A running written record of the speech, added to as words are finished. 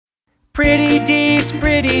Pretty Dees,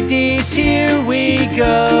 here we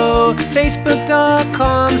go.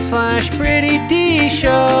 Facebook.com/Pretty Dees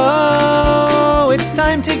Show. It's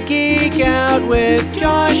time to geek out with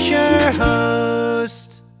Josh, your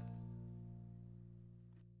host.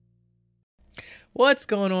 What's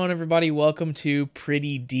going on, everybody? Welcome to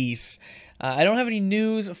Pretty Dees. I don't have any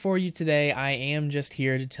news for you today. I am just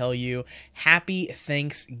here to tell you Happy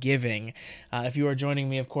Thanksgiving. If you are joining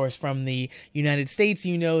me, of course, from the United States,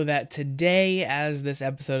 you know that today, as this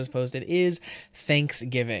episode is posted, is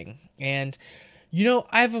Thanksgiving. And you know,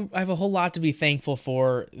 I have a whole lot to be thankful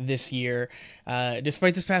for this year,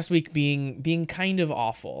 despite this past week being kind of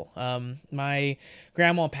awful. My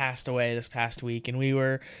grandma passed away this past week, and we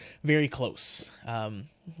were very close.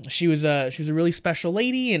 She was a really special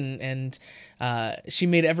lady, and she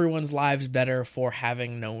made everyone's lives better for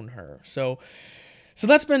having known her. So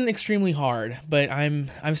that's been extremely hard, but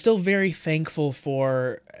I'm still very thankful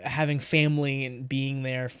for having family and being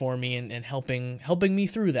there for me and helping me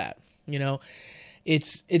through that. You know,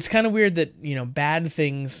 it's kind of weird that, you know, bad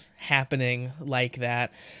things happening like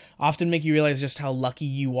that often make you realize just how lucky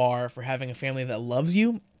you are for having a family that loves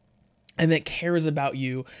you and that cares about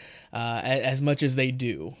you as much as they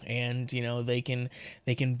do. And, you know, they can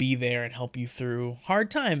be there and help you through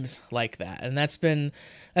hard times like that. And that's been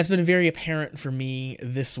very apparent for me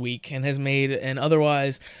this week and has made an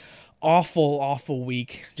otherwise awful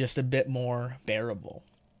week just a bit more bearable.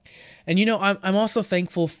 And, you know, I'm also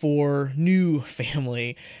thankful for new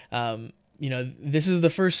family. You know, this is the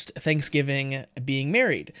first Thanksgiving being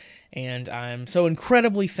married, and I'm so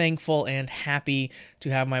incredibly thankful and happy to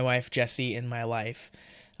have my wife, Jessie, in my life.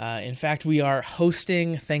 In fact, we are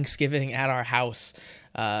hosting Thanksgiving at our house,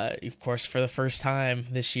 of course, for the first time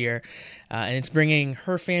this year, and it's bringing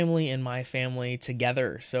her family and my family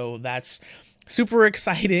together, so that's super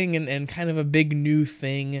exciting and kind of a big new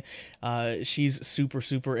thing. She's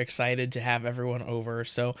super excited to have everyone over.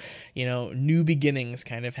 So, you know, new beginnings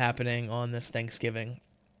kind of happening on this Thanksgiving.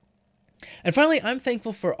 And finally, I'm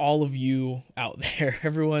thankful for all of you out there,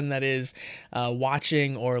 everyone that is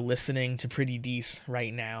watching or listening to Pretty Dees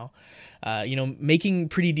right now. You know, making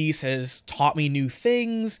Pretty Dees has taught me new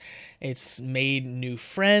things. It's made new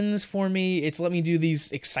friends for me. It's let me do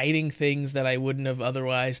these exciting things that I wouldn't have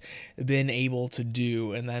otherwise been able to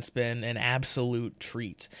do, and that's been an absolute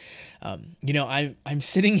treat. You know, I'm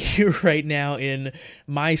sitting here right now in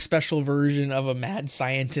my special version of a mad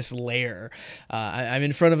scientist lair. I'm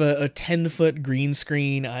in front of a 10-foot green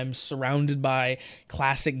screen. I'm surrounded by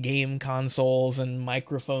classic game consoles and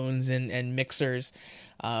microphones and mixers.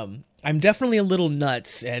 I'm definitely a little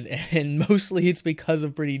nuts, and mostly it's because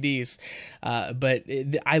of Pretty Dees, but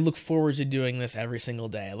I look forward to doing this every single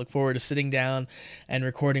day. I look forward to sitting down and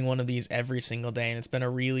recording one of these every single day, and it's been a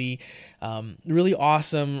really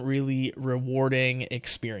awesome, really rewarding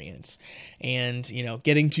experience. And, you know,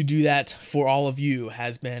 getting to do that for all of you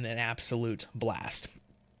has been an absolute blast.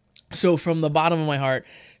 So from the bottom of my heart,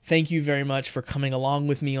 thank you very much for coming along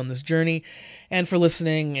with me on this journey and for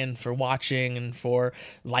listening and for watching and for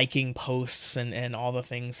liking posts and all the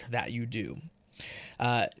things that you do.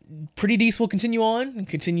 Pretty Dees will continue on and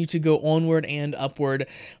continue to go onward and upward.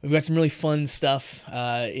 We've got some really fun stuff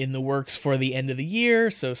in the works for the end of the year,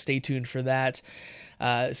 so stay tuned for that.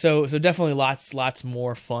 So definitely lots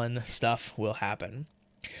more fun stuff will happen.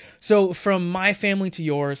 So from my family to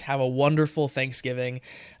yours, have a wonderful Thanksgiving.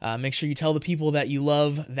 Make sure you tell the people that you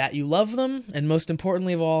love them. And most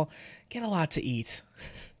importantly of all, get a lot to eat.